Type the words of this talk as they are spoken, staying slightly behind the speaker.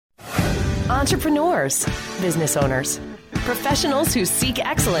Entrepreneurs, business owners, professionals who seek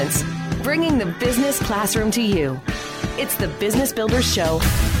excellence, bringing the business classroom to you. It's the Business Builders Show.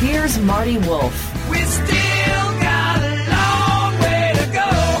 Here's Marty Wolf. We still got a long way to go.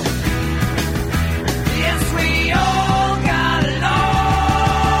 Yes, we all got a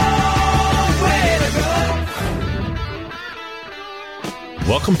long way to go.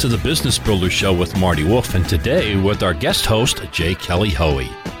 Welcome to the Business Builders Show with Marty Wolf, and today with our guest host, J. Kelly Hoey.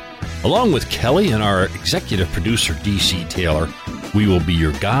 Along with Kelly and our executive producer, D.C. Taylor, we will be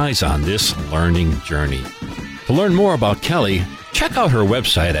your guides on this learning journey. To learn more about Kelly, check out her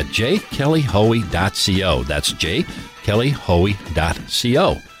website at jkellyhoey.co. That's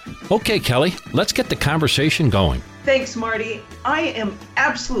jkellyhoey.co. Okay, Kelly, let's get the conversation going. Thanks, Marty. I am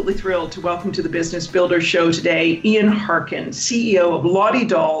absolutely thrilled to welcome to the Business Builder Show today Ian Harkin, CEO of Lottie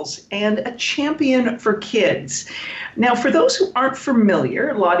Dolls and a champion for kids. Now, for those who aren't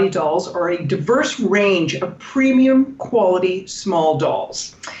familiar, Lottie Dolls are a diverse range of premium quality small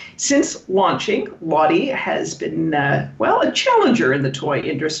dolls. Since launching, Lottie has been, a challenger in the toy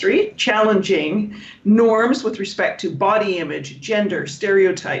industry, challenging norms with respect to body image, gender,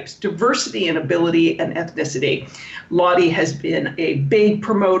 stereotypes, diversity in ability, and ethnicity. Lottie has been a big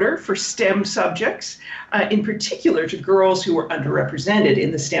promoter for STEM subjects, in particular to girls who are underrepresented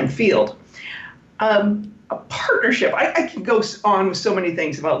in the STEM field. A partnership, I can go on with so many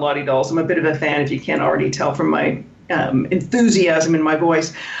things about Lottie Dolls. I'm a bit of a fan, if you can't already tell from my enthusiasm in my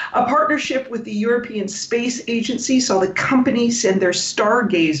voice. A partnership with the European Space Agency saw the company send their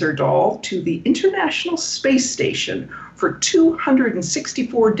Stargazer doll to the International Space Station for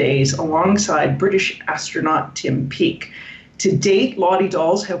 264 days alongside British astronaut Tim Peake. To date, Lottie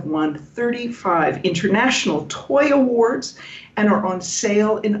Dolls have won 35 international toy awards and are on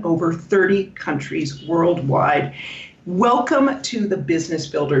sale in over 30 countries worldwide. Welcome to the Business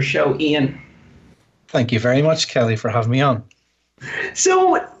Builder Show, Ian. Thank you very much, Kelly, for having me on.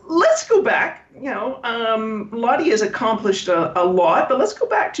 So let's go back. Lottie has accomplished a lot, but let's go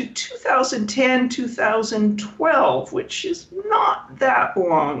back to 2010, 2012, which is not that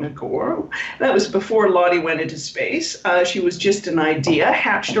long ago. That was before Lottie went into space. She was just an idea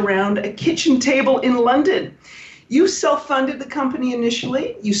hatched around a kitchen table in London. You self-funded the company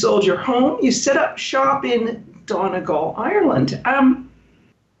initially. You sold your home. You set up shop in Donegal, Ireland.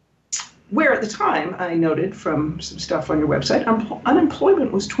 Where at the time, I noted from some stuff on your website,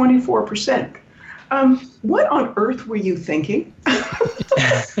 unemployment was 24%. What on earth were you thinking?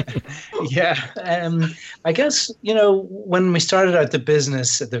 I guess, when we started out the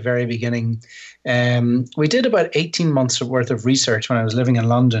business at the very beginning, we did about 18 months worth of research when I was living in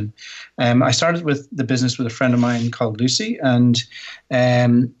London. I started with the business with a friend of mine called Lucy, and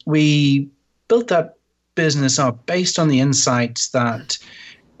we built that business up based on the insights that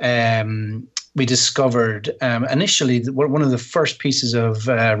we discovered. Initially, one of the first pieces of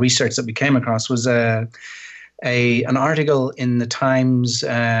research that we came across was an article in the Times,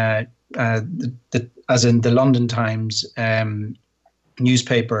 as in the London Times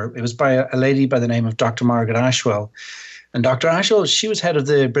newspaper. It was by a lady by the name of Dr. Margaret Ashwell. And Dr. Ashwell, she was head of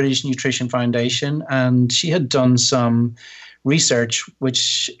the British Nutrition Foundation, and she had done some research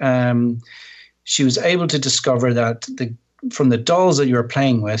which she was able to discover that from the dolls that you were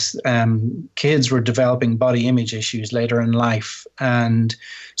playing with, kids were developing body image issues later in life. And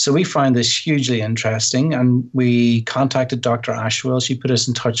so we found this hugely interesting, and we contacted Dr. Ashwell. She put us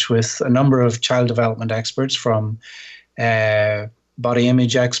in touch with a number of child development experts, from body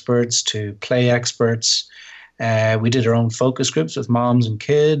image experts to play experts. We did our own focus groups with moms and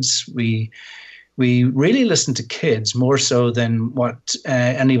kids. We really listened to kids more so than what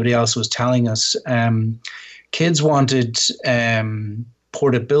anybody else was telling us. Kids wanted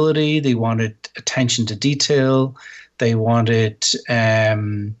portability. They wanted attention to detail. They wanted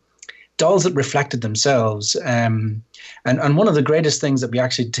dolls that reflected themselves. And one of the greatest things that we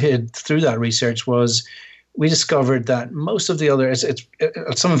actually did through that research was we discovered that most of the other,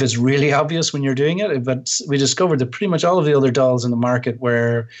 some of it's really obvious when you're doing it, but we discovered that pretty much all of the other dolls in the market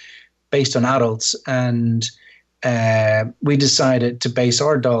were based on adults, and we decided to base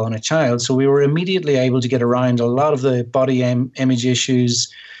our doll on a child. So we were immediately able to get around a lot of the body image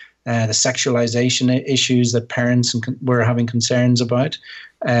issues, the sexualization issues that parents were having concerns about.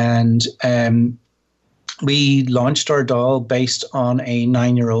 And we launched our doll based on a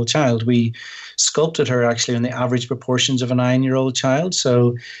 9-year-old child. We sculpted her actually in the average proportions of a 9-year-old child.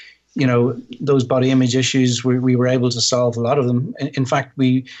 So, those body image issues, we were able to solve a lot of them. In fact,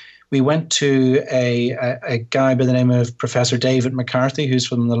 we we went to a guy by the name of Professor David McCarthy, who's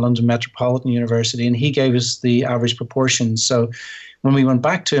from the London Metropolitan University, and he gave us the average proportions. So when we went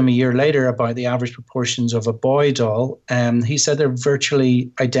back to him a year later about the average proportions of a boy doll, he said they're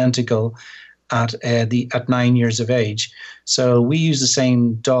virtually identical at 9 years of age. So we use the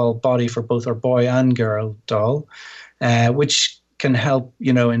same doll body for both our boy and girl doll, which can help,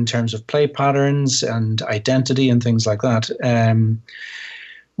 in terms of play patterns and identity and things like that.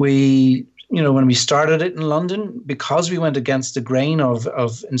 We, when we started it in London, because we went against the grain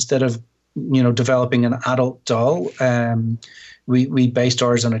of instead of, developing an adult doll, we based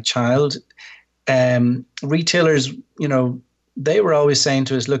ours on a child. Retailers, they were always saying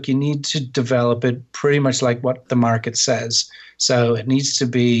to us, look, you need to develop it pretty much like what the market says. So it needs to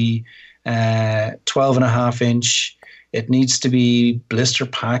be 12.5 inch. It needs to be blister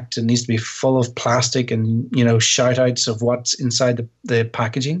packed. It needs to be full of plastic and, shout outs of what's inside the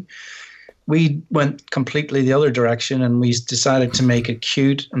packaging. We went completely the other direction, and we decided to make it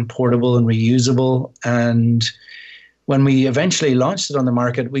cute and portable and reusable. And when we eventually launched it on the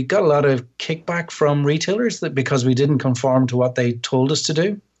market, we got a lot of kickback from retailers because we didn't conform to what they told us to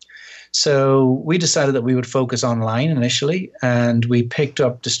do. So we decided that we would focus online initially, and we picked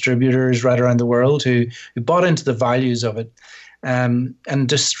up distributors right around the world who bought into the values of it. And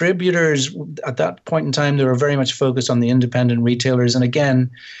distributors at that point in time, they were very much focused on the independent retailers. And again,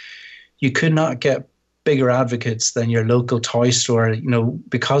 you could not get bigger advocates than your local toy store.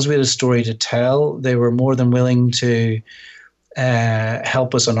 Because we had a story to tell, they were more than willing to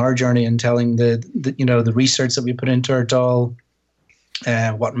help us on our journey in telling the research that we put into our doll,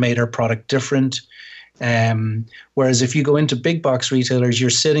 what made our product different. Whereas if you go into big box retailers,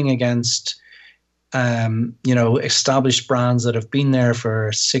 you're sitting against established brands that have been there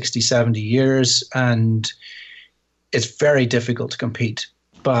for 60, 70 years, and it's very difficult to compete.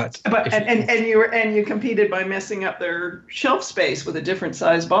 But you competed by messing up their shelf space with a different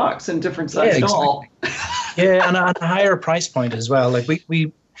size box and different size doll. Exactly. Yeah, and at a higher price point as well. Like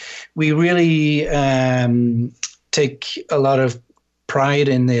we really take a lot of pride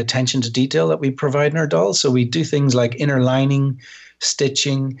in the attention to detail that we provide in our dolls. So we do things like inner lining,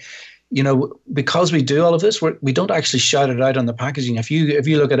 stitching. Because we do all of this, we don't actually shout it out on the packaging. If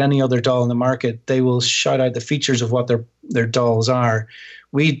you look at any other doll in the market, they will shout out the features of what their dolls are.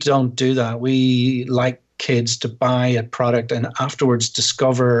 We don't do that. We like kids to buy a product and afterwards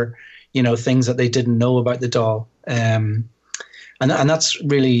discover, things that they didn't know about the doll. And that's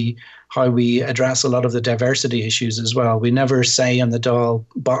really how we address a lot of the diversity issues as well. We never say on the doll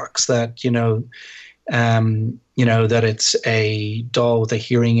box that, that it's a doll with a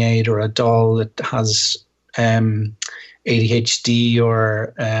hearing aid or a doll that has ADHD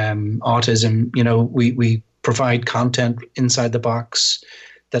or autism. We provide content inside the box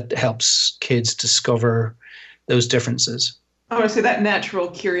that helps kids discover those differences. I want to say that natural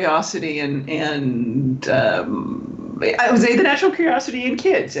curiosity and I would say the natural curiosity in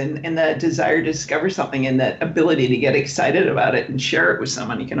kids and the desire to discover something and that ability to get excited about it and share it with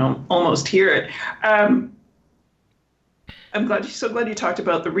someone. You can almost hear it. I'm so glad you talked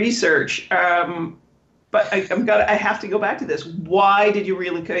about the research. But I have to go back to this. Why did you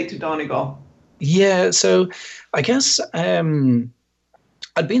relocate to Donegal? Yeah, so I guess I'd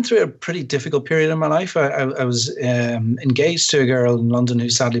been through a pretty difficult period in my life. I was engaged to a girl in London who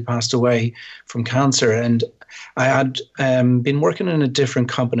sadly passed away from cancer, and I had been working in a different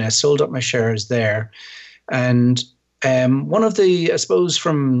company. I sold up my shares there, and one of the, I suppose,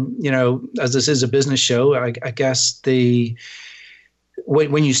 from as this is a business show, I guess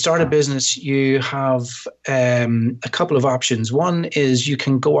when you start a business, you have a couple of options. One is you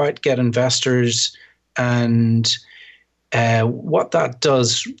can go out, get investors, and what that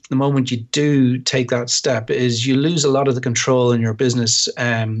does the moment you do take that step is you lose a lot of the control in your business,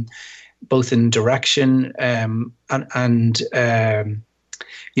 both in direction and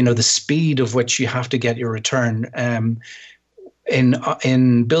the speed of which you have to get your return.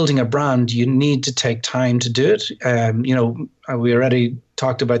 In building a brand, you need to take time to do it. We already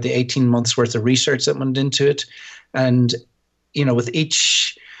talked about the 18 months worth of research that went into it. And, with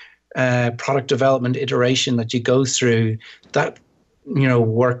each product development iteration that you go through, that,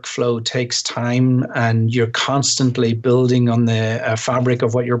 workflow takes time, and you're constantly building on the fabric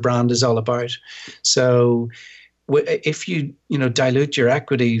of what your brand is all about. So if you, dilute your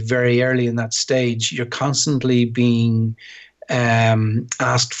equity very early in that stage, you're constantly being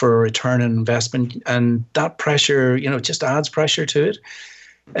asked for a return on investment, and that pressure, just adds pressure to it.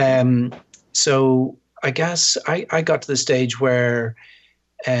 So I guess I got to the stage where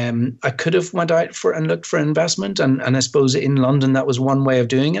I could have went out and looked for investment, and I suppose in London that was one way of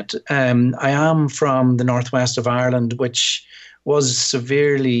doing it. I am from the northwest of Ireland, which was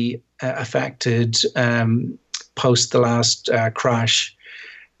severely affected post the last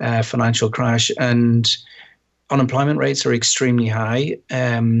financial crash, and unemployment rates are extremely high.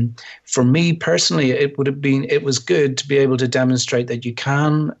 For me personally, it was good to be able to demonstrate that you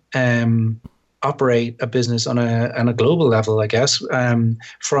can operate a business on a global level, I guess,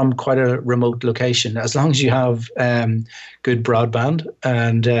 from quite a remote location, as long as you have good broadband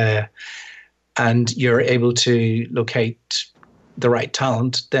and you're able to locate the right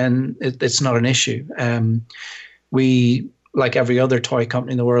talent, then it's not an issue. We, like every other toy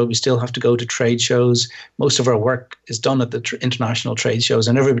company in the world, we still have to go to trade shows. Most of our work is done at the international trade shows,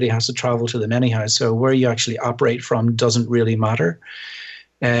 and everybody has to travel to them anyhow. So where you actually operate from doesn't really matter.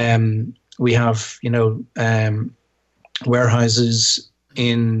 We have, warehouses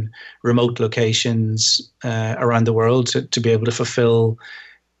in remote locations around the world to be able to fulfill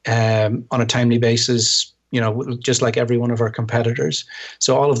on a timely basis, just like every one of our competitors.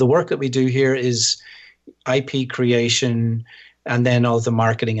 So all of the work that we do here is IP creation, and then all the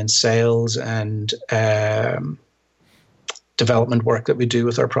marketing and sales and development work that we do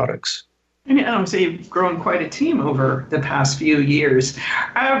with our products. And so you've grown quite a team over the past few years.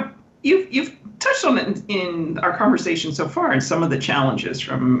 You've touched on it in our conversation so far, and some of the challenges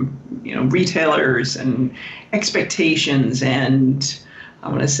from retailers and expectations, and I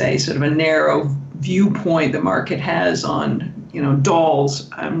want to say sort of a narrow viewpoint the market has on dolls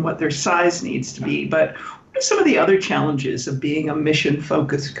and what their size needs to be. But what are some of the other challenges of being a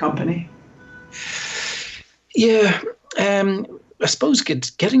mission-focused company? Yeah, I suppose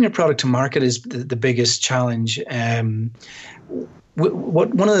getting your product to market is the biggest challenge.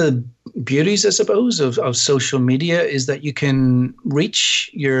 One of the beauties, I suppose, of social media is that you can reach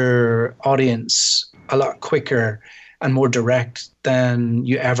your audience a lot quicker and more direct than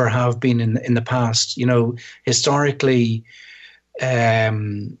you ever have been in the past. Historically,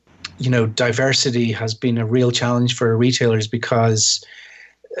 diversity has been a real challenge for retailers because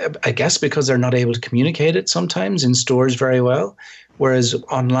they're not able to communicate it sometimes in stores very well. Whereas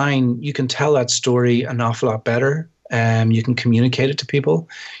online, you can tell that story an awful lot better. You can communicate it to people,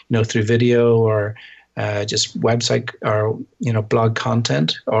 through video or just website or, blog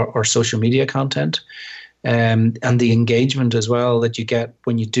content or social media content. And the engagement as well that you get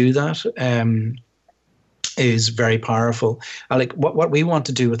when you do that is very powerful. What we want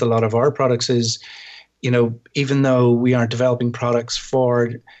to do with a lot of our products is, even though we aren't developing products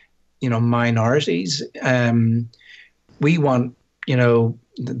for, minorities, we want,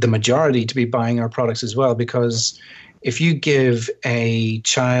 the majority to be buying our products as well, because if you give a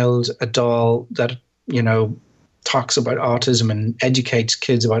child a doll that, talks about autism and educates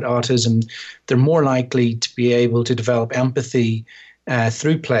kids about autism, they're more likely to be able to develop empathy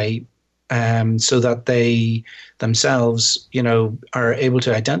through play, so that they themselves, are able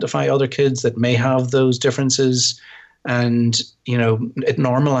to identify other kids that may have those differences, and, it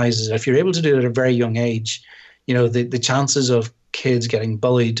normalizes it. If you're able to do it at a very young age, the chances of kids getting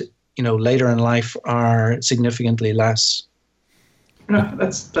bullied, later in life are significantly less. No,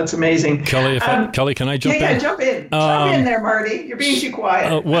 that's amazing. Kelly, Kelly, can I jump in? Yeah, jump in. Jump in there, Marty. You're being too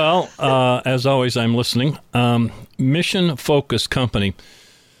quiet. As always, I'm listening. Mission-focused company.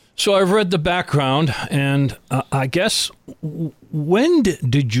 So I've read the background, and I guess, when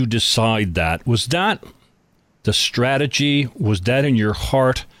did you decide that? Was that the strategy? Was that in your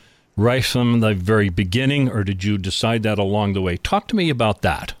heart right from the very beginning, or did you decide that along the way? Talk to me about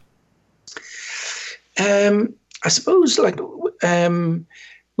that. I suppose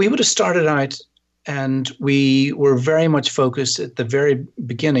we would have started out, and we were very much focused at the very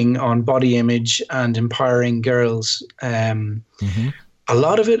beginning on body image and empowering girls. A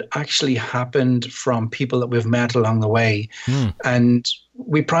lot of it actually happened from people that we've met along the way. And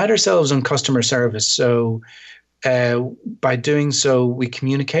we pride ourselves on customer service. So by doing so, we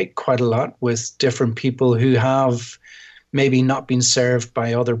communicate quite a lot with different people who have maybe not been served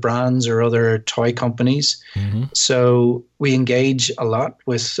by other brands or other toy companies. So we engage a lot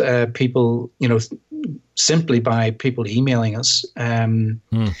with people, simply by people emailing us. And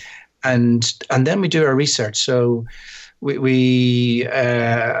then we do our research. So we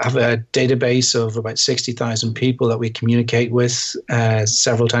have a database of about 60,000 people that we communicate with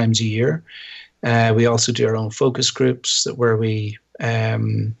several times a year. We also do our own focus groups where we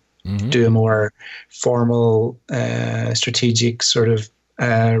do a more formal, strategic sort of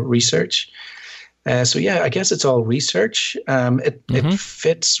research. So I guess it's all research. It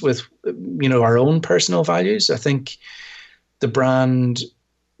fits with, our own personal values. I think the brand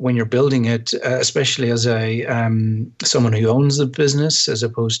when you're building it, especially as a someone who owns the business as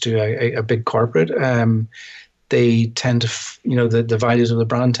opposed to a big corporate, they tend to, the values of the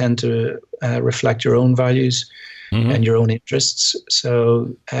brand tend to reflect your own values and your own interests.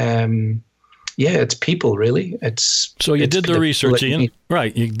 So, it's people, really. So you did the research, Ian.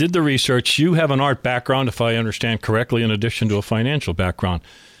 Right. You did the research. You have an art background, if I understand correctly, in addition to a financial background.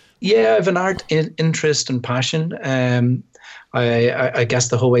 Yeah, I have an art interest and passion. I guess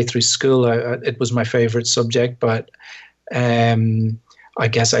the whole way through school, it was my favorite subject, but I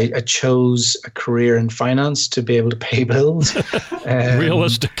guess I chose a career in finance to be able to pay bills.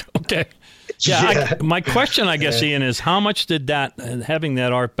 Realistic. Okay. Yeah. My question, I guess, Ian, is how much did having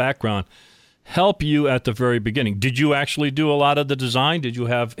that art background help you at the very beginning? Did you actually do a lot of the design? Did you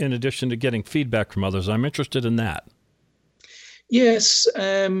have, in addition to getting feedback from others? I'm interested in that. Yes.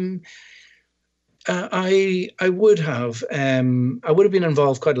 I would have. I would have been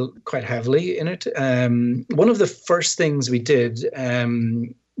involved quite heavily in it. One of the first things we did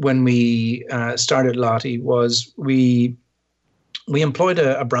when we started Lottie was we employed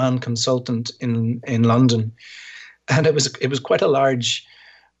a brand consultant in London, and it was quite a large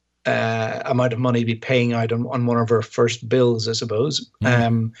amount of money to be paying out on one of our first bills, I suppose.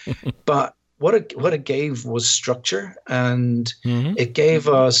 But what it gave was structure, and it gave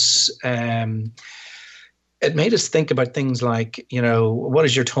us. It made us think about things like, what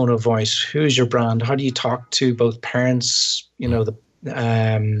is your tone of voice? Who is your brand? How do you talk to both parents, the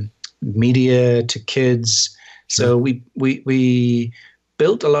media, to kids? Sure. So we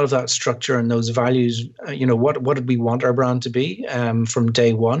built a lot of that structure and those values. What did we want our brand to be from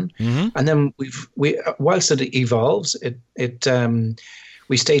day one? And then whilst it evolves,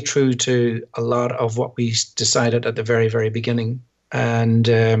 we stay true to a lot of what we decided at the very, very beginning. And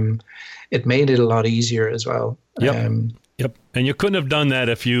it made it a lot easier as well. Yep. And you couldn't have done that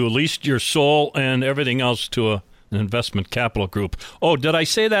if you leased your soul and everything else to an investment capital group. Oh, did I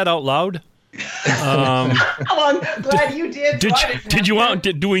say that out loud? I'm glad you did. Did you want?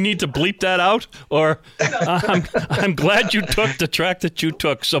 Do we need to bleep that out? Or I'm glad you took the track that you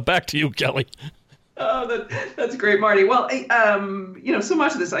took. So back to you, Kelly. Oh, that's great, Marty. Well, so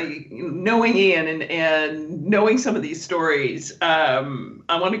much of this, knowing Ian and knowing some of these stories, I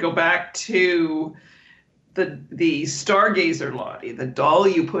want to go back to the Stargazer Lottie, the doll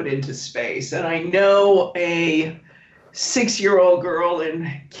you put into space. And I know a 6-year-old girl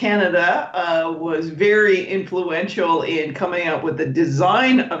in Canada was very influential in coming up with the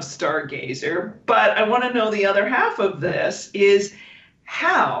design of Stargazer. But I want to know the other half of this is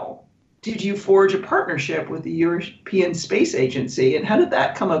how did you forge a partnership with the European Space Agency, and how did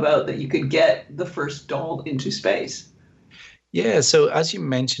that come about that you could get the first doll into space? Yeah, so as you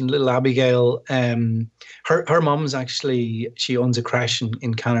mentioned, little Abigail, her mom's actually, she owns a creche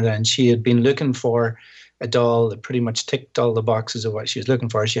in Canada, and she had been looking for a doll that pretty much ticked all the boxes of what she was looking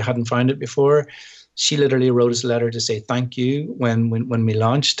for. She hadn't found it before. She literally wrote us a letter to say thank you when we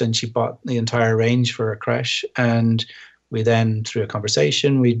launched, and she bought the entire range for her creche. And we then, through a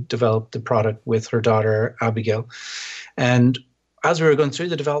conversation, we developed the product with her daughter, Abigail. And as we were going through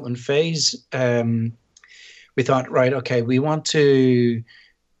the development phase, we thought, right, okay, we want to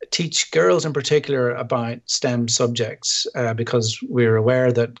teach girls in particular about STEM subjects because we're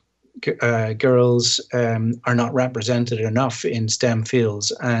aware that girls are not represented enough in STEM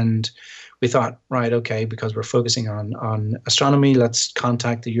fields. And we thought, right, okay, because we're focusing on astronomy, let's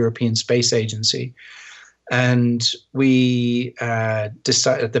contact the European Space Agency. And we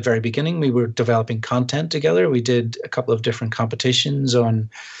decided at the very beginning, we were developing content together. We did a couple of different competitions on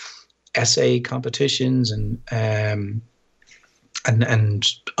essay competitions and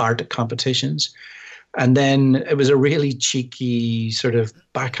art competitions. And then it was a really cheeky sort of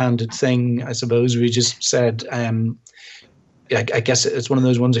backhanded thing, I suppose. We just said, I guess it's one of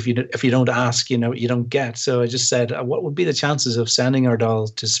those ones, if you don't ask, you don't get. So I just said, what would be the chances of sending our doll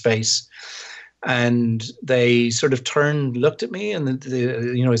to space? And they sort of looked at me and,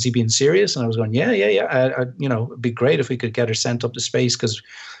 is he being serious? And I was going, yeah. It'd be great if we could get her sent up to space because,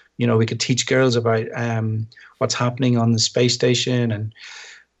 we could teach girls about what's happening on the space station. And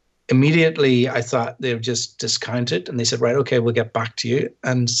immediately I thought they would just discount it. And they said, right, okay, we'll get back to you.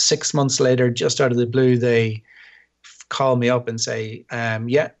 And 6 months later, just out of the blue, they call me up and say,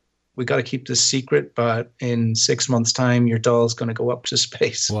 we got to keep this secret, but in 6 months' time, your doll's going to go up to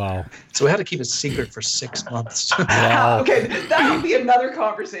space. Wow. So we had to keep it secret for 6 months. Wow. Okay, that would be another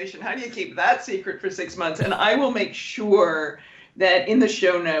conversation. How do you keep that secret for 6 months? And I will make sure that in the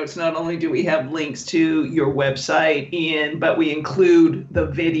show notes, not only do we have links to your website, Ian, but we include the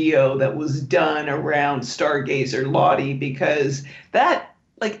video that was done around Stargazer Lottie, because that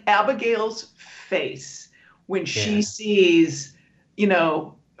like Abigail's face when she sees, you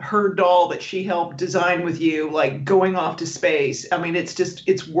know, her doll that she helped design with you, like going off to space. I mean,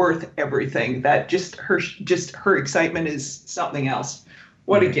 it's worth everything. That just her excitement is something else.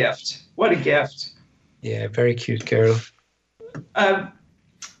 What a gift. What a gift. Yeah, very cute girl. I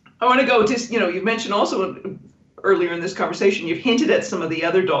want to go to, you know, you mentioned also earlier in this conversation, you've hinted at some of the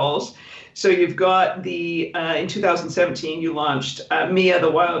other dolls. So you've got in 2017, you launched Mia,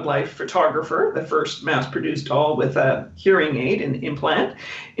 the wildlife photographer, the first mass-produced doll with a hearing aid and implant.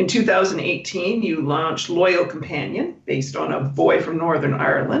 In 2018, you launched Loyal Companion, based on a boy from Northern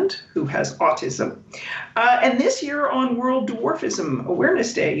Ireland who has autism. And this year on World Dwarfism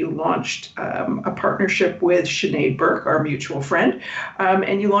Awareness Day, you launched a partnership with Sinead Burke, our mutual friend,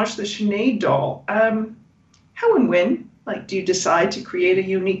 and you launched the Sinead doll. How and when, like, do you decide to create a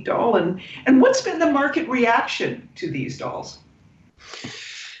unique doll, and what's been the market reaction to these dolls?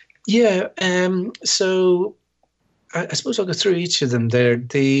 Yeah, so I suppose I'll go through each of them there.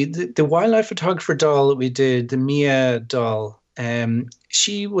 The wildlife photographer doll that we did, the Mia doll,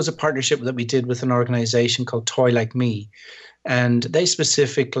 she was a partnership that we did with an organization called Toy Like Me, and they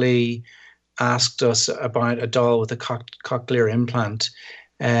specifically asked us about a doll with a cochlear implant.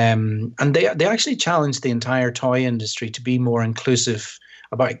 And they actually challenged the entire toy industry to be more inclusive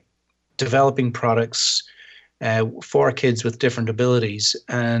about developing products for kids with different abilities.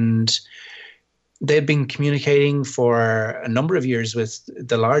 And they've been communicating for a number of years with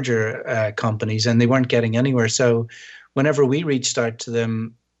the larger companies, and they weren't getting anywhere. So whenever we reached out to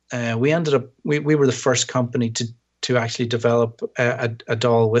them, we were the first company to actually develop a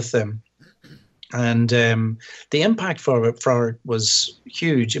doll with them. And the impact for it was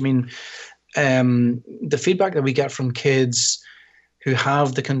huge. I mean, the feedback that we get from kids who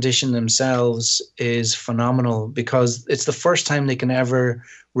have the condition themselves is phenomenal, because it's the first time they can ever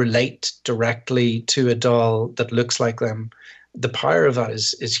relate directly to a doll that looks like them. The power of that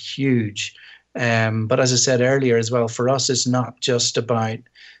is huge. But as I said earlier as well, for us, it's not just about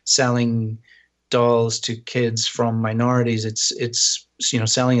selling dolls to kids from minorities. It's you know,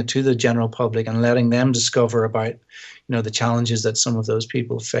 selling it to the general public and letting them discover about, you know, the challenges that some of those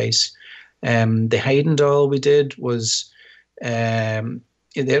people face. The Hayden doll we did was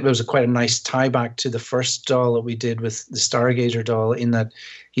it was quite a nice tie back to the first doll that we did with the Stargazer doll, in that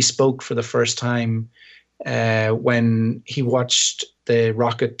he spoke for the first time when he watched the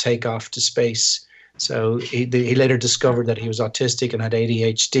rocket take off to space. So he later discovered that he was autistic and had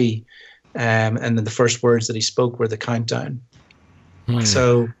ADHD. And then the first words that he spoke were the countdown.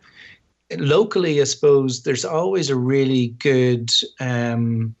 So locally, I suppose there's always a really good,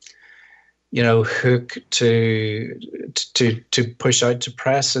 you know, hook to push out to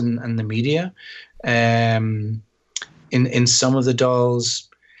press and the media. In some of the dolls,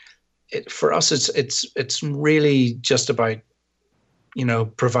 for us, it's really just about, you know,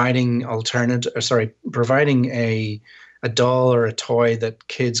 providing a doll or a toy that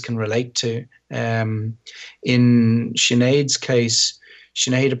kids can relate to. In Sinead's case,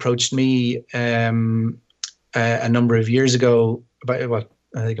 Sinead approached me a number of years ago, I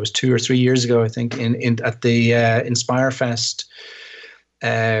think it was 2 or 3 years ago, I think, at the Inspire Fest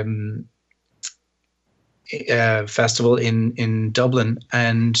festival in Dublin,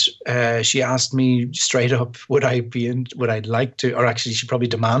 and she asked me straight up, would I like to, or actually she probably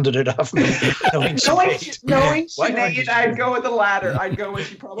demanded it of me. knowing Sinead, I'd go with the latter. I'd go with,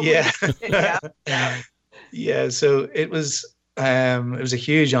 she probably. Yeah. So it was a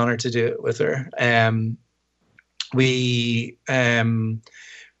huge honor to do it with her.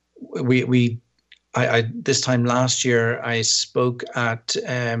 I this time last year, I spoke at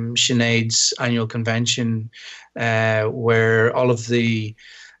Sinead's annual convention, where all of the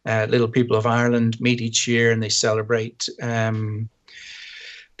little people of Ireland meet each year and they celebrate.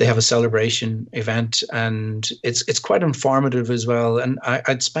 They have a celebration event, and it's quite informative as well. And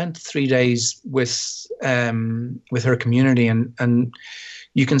I'd spent 3 days with her community, and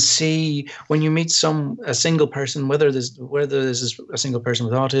you can see when you meet a single person, whether this is a single person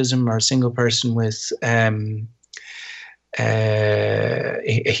with autism or a single person with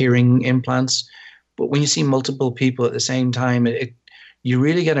hearing implants, but when you see multiple people at the same time, you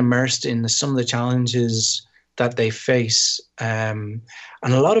really get immersed in some of the challenges that they face. And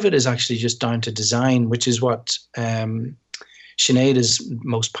a lot of it is actually just down to design, which is what Sinead is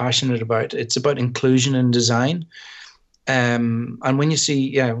most passionate about. It's about inclusion in design. And when you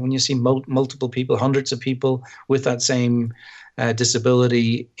see multiple people, hundreds of people with that same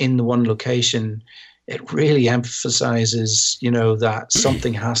disability in the one location, it really emphasizes, that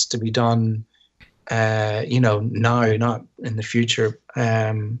something has to be done now, not in the future.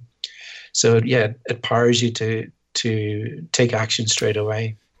 So yeah, it powers you to take action straight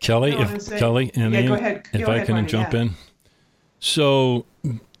away. Kelly, go ahead. If I can jump in. So,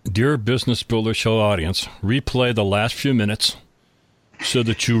 dear Business Builder Show audience, replay the last few minutes so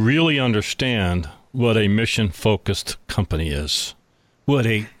that you really understand what a mission-focused company is. What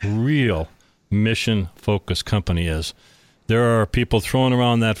a real mission-focused company is. There are people throwing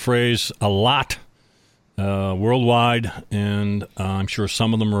around that phrase a lot worldwide, and I'm sure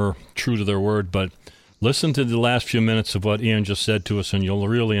some of them are true to their word, but listen to the last few minutes of what Ian just said to us, and you'll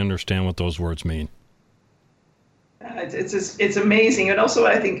really understand what those words mean. It's amazing. And also,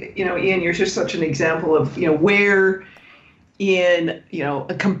 I think, Ian, you're just such an example of, where in,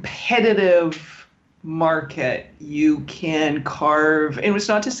 a competitive market you can carve. And it's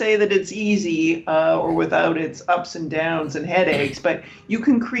not to say that it's easy or without its ups and downs and headaches, but you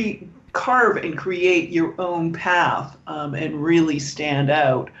can carve and create your own path and really stand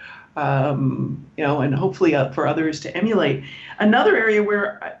out. And hopefully for others to emulate. Another area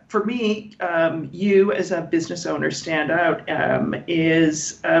where, for me, you as a business owner stand out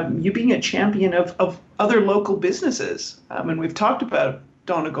is you being a champion of other local businesses. And we've talked about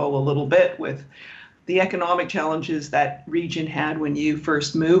Donegal a little bit with the economic challenges that region had when you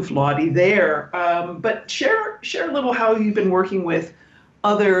first moved, Lottie, there. But share a little how you've been working with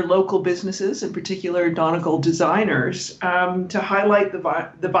other local businesses, in particular Donegal designers, to highlight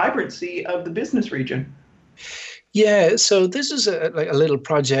the vibrancy of the business region. Yeah, so this is a little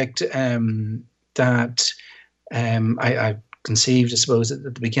project that I conceived, I suppose, at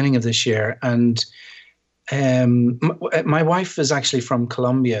the beginning of this year. And my wife is actually from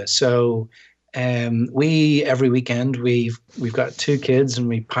Colombia, so we every weekend we've got 2 kids and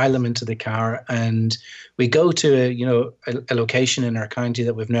we pile them into the car and we go to a location in our county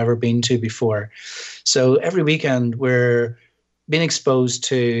that we've never been to before. So every weekend we're being exposed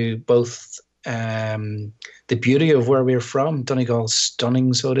to both the beauty of where we're from. Donegal's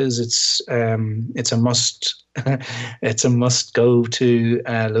stunning, so it is. It's a must. It's a must go to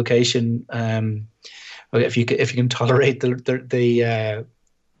location. If you can tolerate the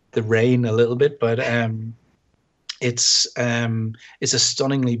rain a little bit, but it's a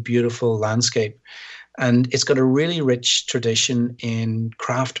stunningly beautiful landscape, and it's got a really rich tradition in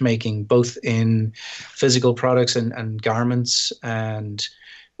craft making, both in physical products and garments. And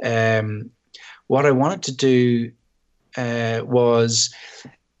what I wanted to do was,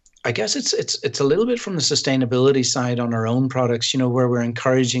 I guess it's a little bit from the sustainability side on our own products, where we're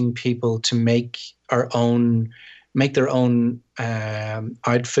encouraging people to make their own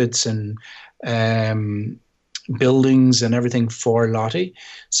outfits and buildings and everything for Lottie.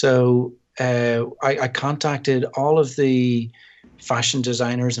 So I contacted all of the fashion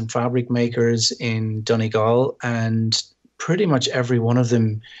designers and fabric makers in Donegal, and pretty much every one of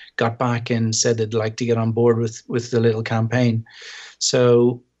them got back and said they'd like to get on board with the little campaign.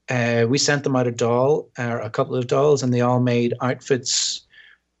 So we sent them out a couple of dolls, and they all made outfits,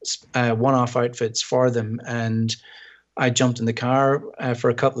 one-off outfits for them. And I jumped in the car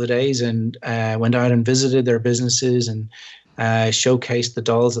for a couple of days and went out and visited their businesses and showcased the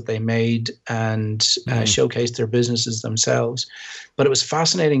dolls that they made and showcased their businesses themselves. But it was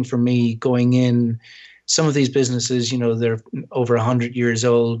fascinating for me going in. Some of these businesses, they're over 100 years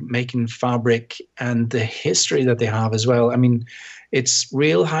old, making fabric, and the history that they have as well. I mean, it's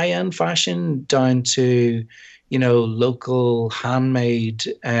real high-end fashion down to, local handmade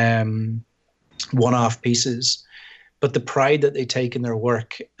one-off pieces. But the pride that they take in their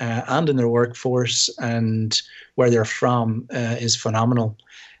work and in their workforce and where they're from is phenomenal.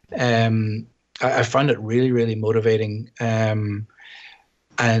 I find it really, really motivating. And,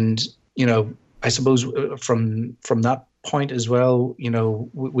 I suppose from that point as well,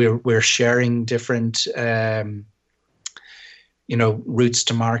 we're sharing different, routes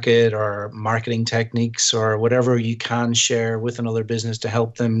to market or marketing techniques or whatever you can share with another business to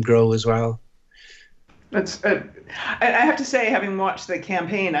help them grow as well. That's. I have to say, having watched the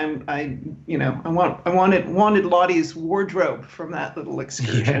campaign, I wanted Lottie's wardrobe from that little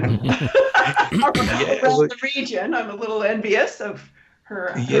excursion around the region. I'm a little envious of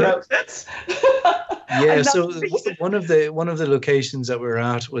her outfits. Yeah. So one of the locations that we were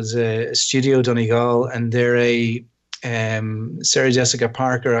at was Studio Donegal, and they're Sarah Jessica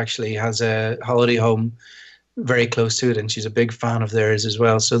Parker actually has a holiday home very close to it, and she's a big fan of theirs as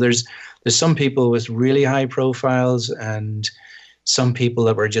well. So there's some people with really high profiles and some people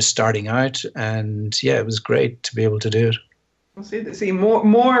that were just starting out, and yeah, it was great to be able to do it. We'll see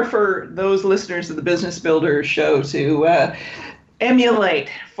more for those listeners of the Business Builder Show to emulate,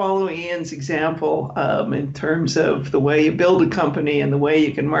 follow Ian's example in terms of the way you build a company and the way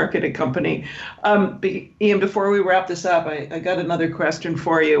you can market a company. Ian, before we wrap this up, I got another question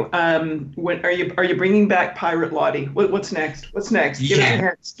for you. When are you bringing back Pirate Lottie? What's next? What's next?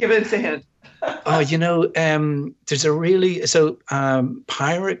 Give us a hint. There's a really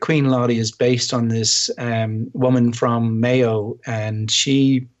Pirate Queen Lottie is based on this woman from Mayo, and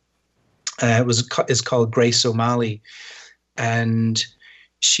she is called Grace O'Malley. And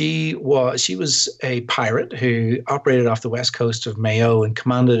she was a pirate who operated off the west coast of Mayo and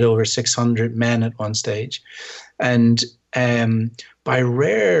commanded over 600 men at one stage. And by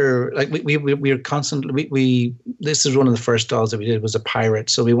rare, like we were constantly, this is one of the first dolls that we did was a pirate.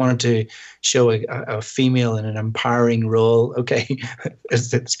 So we wanted to show a female in an empowering role. Okay,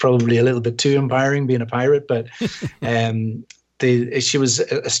 it's probably a little bit too empowering being a pirate, but she was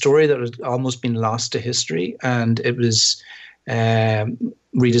a story that had almost been lost to history, and it was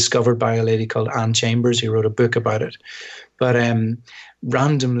rediscovered by a lady called Anne Chambers, who wrote a book about it. But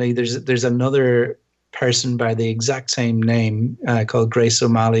randomly, there's another person by the exact same name called Grace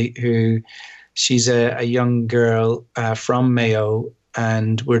O'Malley, who she's a young girl from Mayo,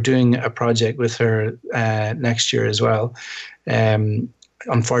 and we're doing a project with her next year as well.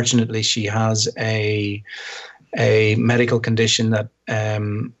 Unfortunately, she has a medical condition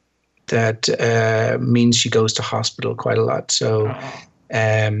that means she goes to hospital quite a lot. So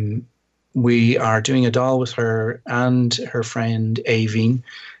we are doing a doll with her and her friend Aveen.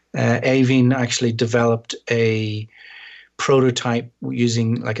 Aveen actually developed a prototype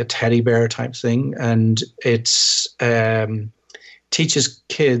using like a teddy bear type thing, and it's teaches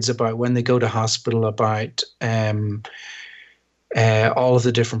kids about when they go to hospital about all of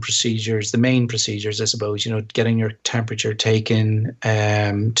the different procedures, the main procedures, I suppose, getting your temperature taken,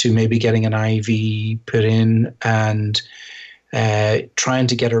 to maybe getting an IV put in, and trying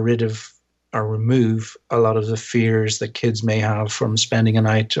to get rid of or remove a lot of the fears that kids may have from spending a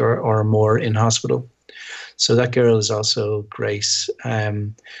night or more in hospital. So that girl is also Grace.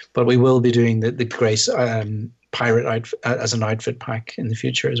 But we will be doing the Grace pirate outfit as an outfit pack in the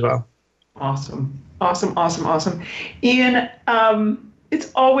future as well. Awesome. Ian,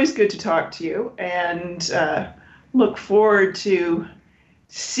 it's always good to talk to you, and look forward to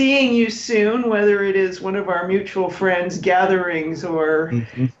seeing you soon, whether it is one of our mutual friends' gatherings or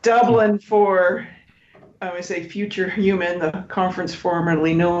Dublin for, I would say, Future Human, the conference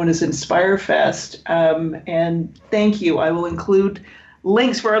formerly known as Inspire Fest. And thank you. I will include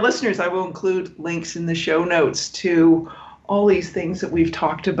links for our listeners. I will include links in the show notes to all these things that we've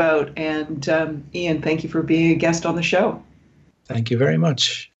talked about. And Ian, thank you for being a guest on the show. Thank you very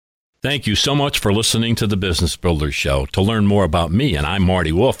much. Thank you so much for listening to the Business Builders Show. To learn more about me, and I'm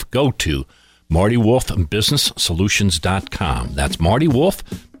Marty Wolff, go to MartyWolffBusinessSolutions.com. That's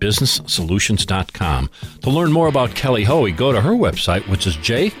MartyWolffBusinessSolutions.com. To learn more about Kelly Hoey, go to her website, which is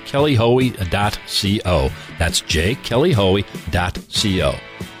jkellyhoey.co. That's jkellyhoey.co.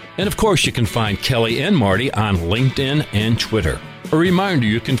 And of course, you can find Kelly and Marty on LinkedIn and Twitter. A reminder,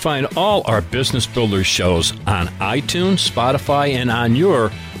 you can find all our Business Builders shows on iTunes, Spotify, and on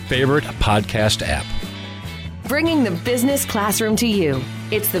your favorite podcast app. Bringing the business classroom to you.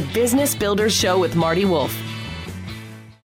 It's the Business Builders Show with Marty Wolff.